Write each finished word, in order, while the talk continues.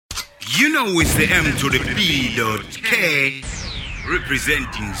You know it's the M to the P.K.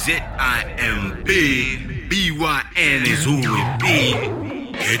 representing ZIMB. BYN is who we be.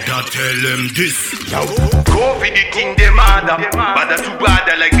 Kedha tell them this. Go for the thing them harder, bother to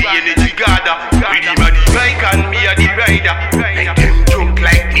bother like the energy gather. Riddim a the bike and me a the rider. Make them drunk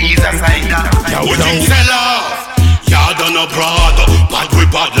like me is a cider. Ting Sail Off, yard on a broad. Bad we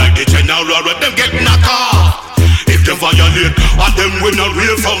bad like the general, them get knocked off. If them violate, and them we not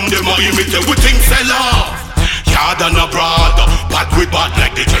real from them I imitate with Ting Sail Off. Yard on a broad, bad we bad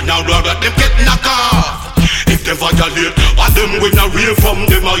like the general, them get knocked off. If them violate, and them we not real from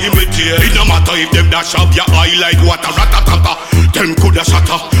them I imitate. It no matter if them dash up your eye like water, ratatata. Them coulda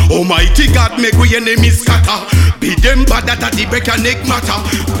shatter. Almighty God make we enemies scatter. Be them bad that the Brek Ya neck matter.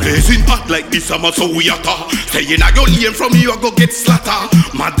 Blazing hot like this summer so we atta. Saying I go lame from you I go get slatter.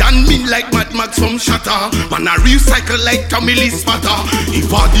 Mad and mean like Mad Max from shatter. Man I recycle like Camille spatter. If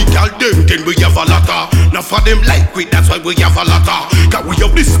all the girl them then we have a lotta. Now for them like we that's why we have a lotta. Cause we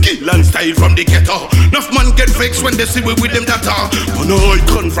have the skill and style from the ghetto. Enough man get vexed when they see we with them data. But no I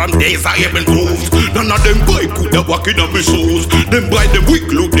come from days I haven't moved. None of them boy coulda walking on my shoes. Them boy them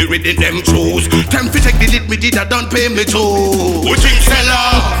weak look they reading them shoes. Time to take the lit me did I don't pay me too. We Ting Sail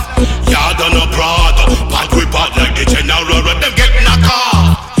Off, yard on a broad. Bad we bad like the general, them get knocked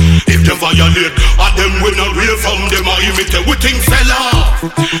off. If them violate, and them we not real from them I imitate. We Ting Sail Off,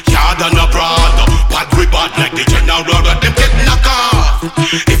 yard on a broad. Bad we bad like the general, them get knocked off.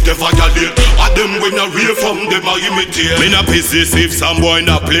 If them violate, and them we not real from them I imitate. Me not business if some boy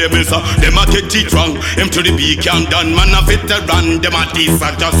not play me so. Them a get it wrong, them to the big and done. Man a veteran, them a this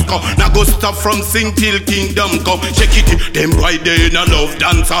and just come. Now go stop from sing till kingdom come. Check it, them boy they in a love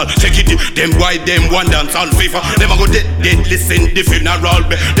dancehall. Check it, them boy them one dancehall fever. Them a go dead listen the funeral.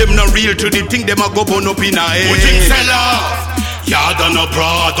 Them not real to the thing, them a go burn up in a head. We Ting Sail Off, yard on a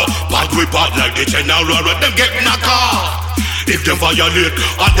broad. Bad we bad like the general, them get knocked off. If them violate,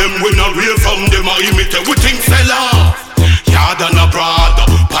 and them we not real from them I imitate. We Ting Sail Off, yard on a broad.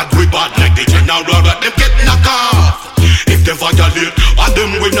 Bad we bad like the general, them get knocked off. If them violate, and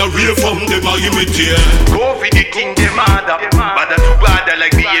them we not real from them I imitate. Go for the thing them harder, bother to bother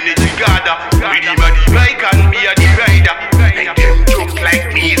like the energy gather. Riddim a the bike and me a the rider. Make them drunk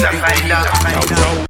like me is a cider.